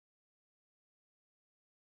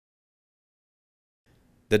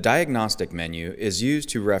The diagnostic menu is used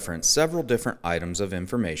to reference several different items of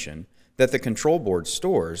information that the control board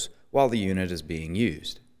stores while the unit is being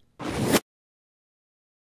used.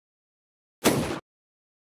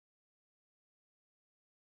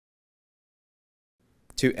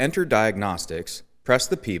 To enter Diagnostics, press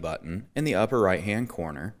the P button in the upper right-hand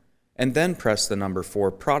corner, and then press the number 4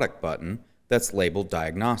 product button that's labeled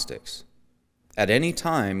Diagnostics. At any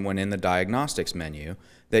time when in the Diagnostics menu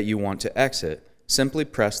that you want to exit, simply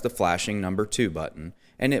press the flashing number 2 button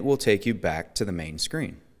and it will take you back to the main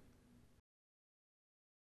screen.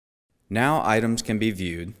 Now items can be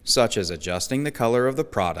viewed, such as adjusting the color of the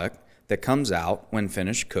product that comes out when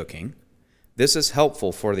finished cooking. This is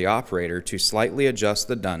helpful for the operator to slightly adjust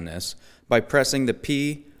the doneness by pressing the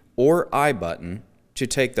P or I button to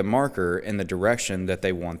take the marker in the direction that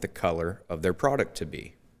they want the color of their product to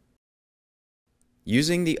be.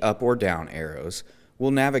 Using the up or down arrows will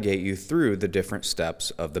navigate you through the different steps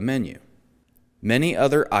of the menu. Many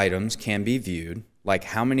other items can be viewed, like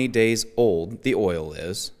how many days old the oil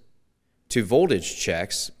is, to voltage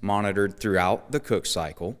checks monitored throughout the cook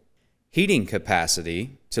cycle, heating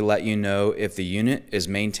capacity to let you know if the unit is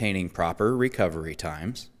maintaining proper recovery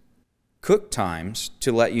times, cook times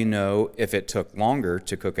to let you know if it took longer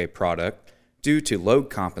to cook a product due to load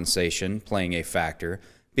compensation playing a factor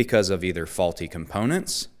because of either faulty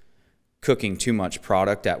components, cooking too much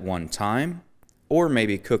product at one time, or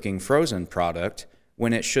maybe cooking frozen product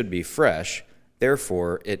when it should be fresh,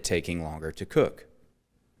 therefore it taking longer to cook.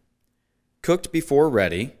 Cooked before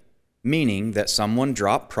ready, meaning that someone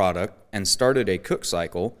dropped product and started a cook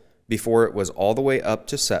cycle before it was all the way up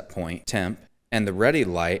to set point temp and the ready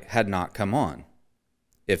light had not come on.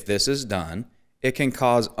 If this is done, it can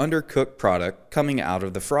cause undercooked product coming out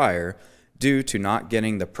of the fryer due to not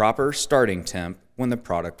getting the proper starting temp when the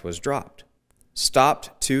product was dropped.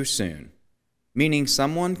 Stopped too soon, meaning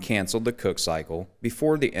someone canceled the cook cycle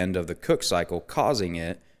before the end of the cook cycle, causing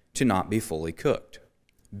it to not be fully cooked.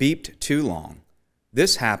 Beeped too long.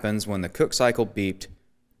 This happens when the cook cycle beeped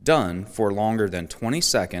done for longer than 20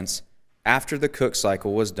 seconds after the cook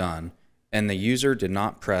cycle was done and the user did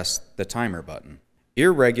not press the timer button.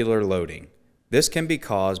 Irregular loading. This can be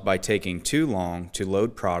caused by taking too long to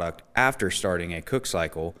load product after starting a cook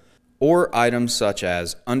cycle, or items such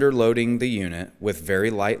as underloading the unit with very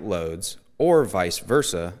light loads, or vice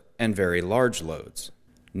versa, and very large loads.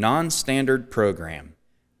 Non-standard program,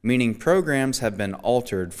 meaning programs have been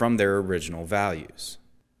altered from their original values.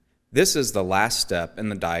 This is the last step in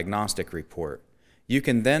the diagnostic report. You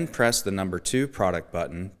can then press the number 2 product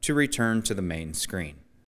button to return to the main screen.